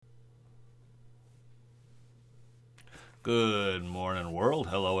Good morning, world.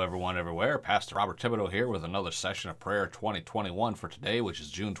 Hello, everyone, everywhere. Pastor Robert Thibodeau here with another session of Prayer 2021 for today, which is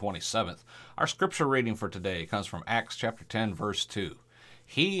June 27th. Our scripture reading for today comes from Acts chapter 10, verse 2.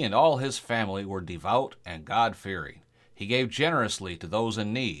 He and all his family were devout and God-fearing. He gave generously to those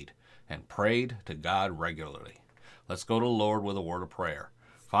in need and prayed to God regularly. Let's go to the Lord with a word of prayer.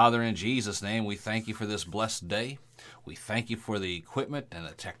 Father, in Jesus' name, we thank you for this blessed day. We thank you for the equipment and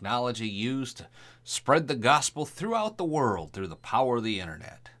the technology used to spread the gospel throughout the world through the power of the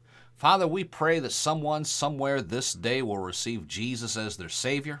internet. Father, we pray that someone somewhere this day will receive Jesus as their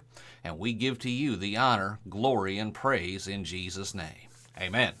Savior, and we give to you the honor, glory, and praise in Jesus' name.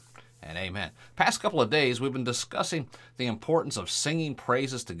 Amen and amen. Past couple of days, we've been discussing the importance of singing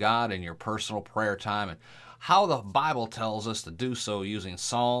praises to God in your personal prayer time and how the Bible tells us to do so using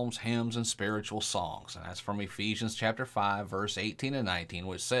psalms, hymns, and spiritual songs. And that's from Ephesians chapter 5, verse 18 and 19,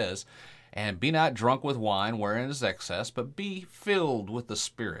 which says, "And be not drunk with wine, wherein is excess, but be filled with the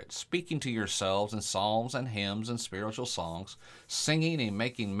Spirit, speaking to yourselves in psalms and hymns and spiritual songs, singing and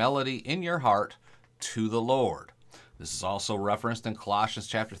making melody in your heart to the Lord." This is also referenced in Colossians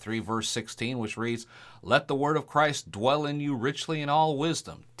chapter 3, verse 16, which reads, "Let the word of Christ dwell in you richly in all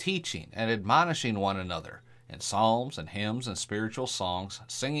wisdom, teaching and admonishing one another in psalms and hymns and spiritual songs,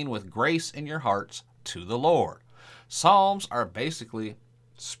 singing with grace in your hearts to the Lord." Psalms are basically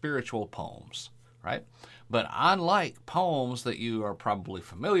spiritual poems, right? But unlike poems that you are probably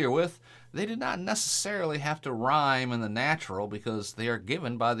familiar with, they do not necessarily have to rhyme in the natural because they are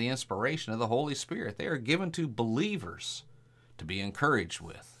given by the inspiration of the Holy Spirit. They are given to believers to be encouraged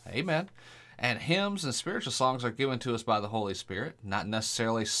with. Amen. And hymns and spiritual songs are given to us by the Holy Spirit, not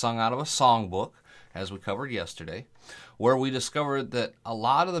necessarily sung out of a songbook, as we covered yesterday, where we discovered that a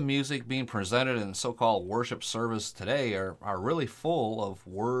lot of the music being presented in so-called worship service today are really full of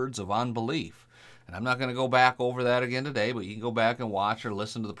words of unbelief. And I'm not going to go back over that again today, but you can go back and watch or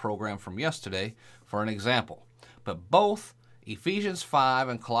listen to the program from yesterday for an example. But both Ephesians 5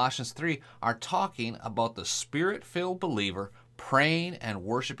 and Colossians 3 are talking about the Spirit-filled believer praying and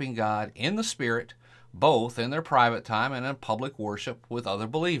worshiping God in the Spirit, both in their private time and in public worship with other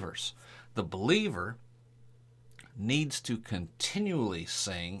believers. The believer needs to continually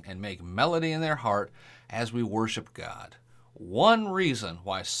sing and make melody in their heart as we worship God. One reason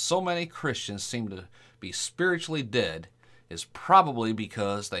why so many Christians seem to be spiritually dead is probably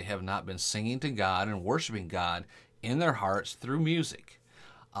because they have not been singing to God and worshiping God in their hearts through music.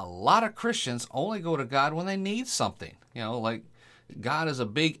 A lot of Christians only go to God when they need something, like God is a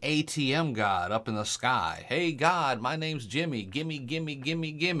big ATM God up in the sky. "Hey God, my name's Jimmy, gimme, gimme,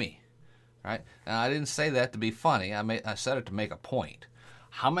 gimme, gimme." Right? Now, I didn't say that to be funny. I said it to make a point.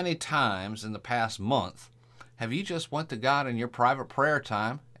 How many times in the past month have you just went to God in your private prayer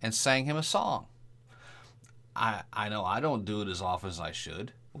time and sang him a song? I know I don't do it as often as I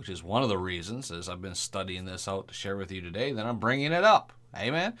should, which is one of the reasons, as I've been studying this out to share with you today, that I'm bringing it up.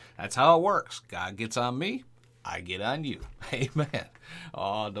 Amen? That's how it works. God gets on me, I get on you. Amen.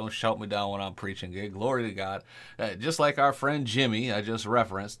 Oh, don't shout me down when I'm preaching. Good. Glory to God. Just like our friend Jimmy, I just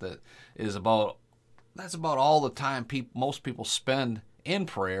referenced, that's about all the time most people spend in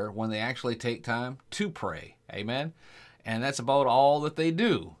prayer when they actually take time to pray. Amen. And that's about all that they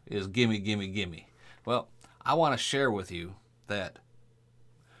do is gimme, gimme, gimme. Well, I want to share with you that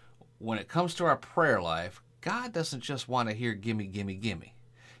when it comes to our prayer life, God doesn't just want to hear gimme, gimme, gimme.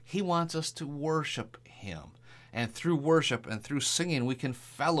 He wants us to worship him. And through worship and through singing, we can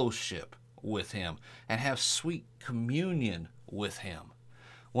fellowship with him and have sweet communion with him.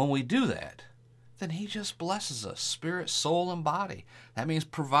 When we do that, then he just blesses us, spirit, soul, and body. That means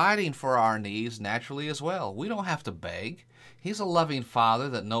providing for our needs naturally as well. We don't have to beg. He's a loving Father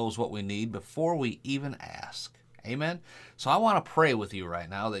that knows what we need before we even ask. Amen? So I want to pray with you right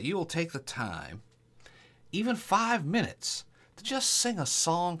now that you will take the time, even 5 minutes, to just sing a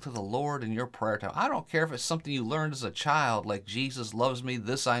song to the Lord in your prayer time. I don't care if it's something you learned as a child, like "Jesus loves me,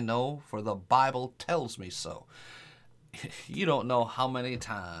 this I know, for the Bible tells me so." You don't know how many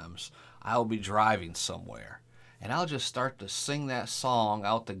times I'll be driving somewhere, and I'll just start to sing that song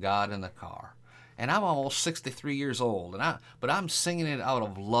out to God in the car. And I'm almost 63 years old, but I'm singing it out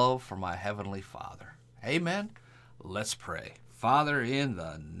of love for my Heavenly Father. Amen? Let's pray. Father, in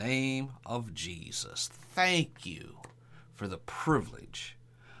the name of Jesus, thank you for the privilege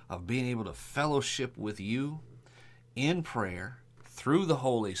of being able to fellowship with you in prayer through the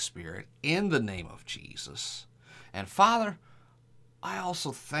Holy Spirit in the name of Jesus. And Father, I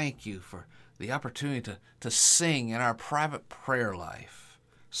also thank you for the opportunity to sing in our private prayer life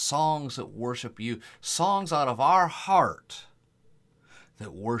songs that worship you, songs out of our heart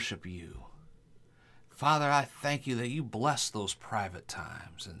that worship you. Father, I thank you that you bless those private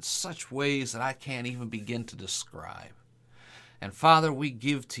times in such ways that I can't even begin to describe. And Father, we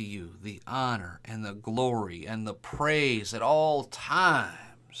give to you the honor and the glory and the praise at all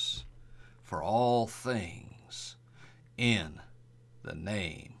times for all things in the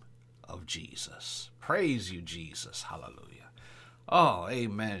name of Jesus. Praise you, Jesus. Hallelujah. Oh,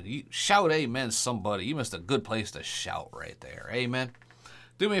 amen. You shout amen, somebody. You missed a good place to shout right there. Amen.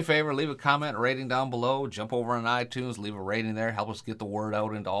 Do me a favor, leave a comment, rating down below. Jump over on iTunes, leave a rating there. Help us get the word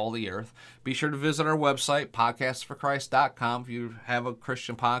out into all the earth. Be sure to visit our website, podcastsforchrist.com. If you have a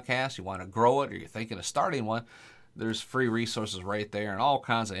Christian podcast, you want to grow it, or you're thinking of starting one, there's free resources right there and all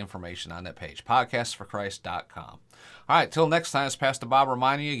kinds of information on that page, podcastsforchrist.com. All right, till next time, it's Pastor Bob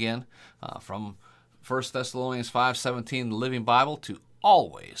reminding you again from 1 Thessalonians 5:17, the Living Bible, to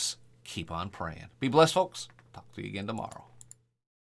always keep on praying. Be blessed, folks. Talk to you again tomorrow.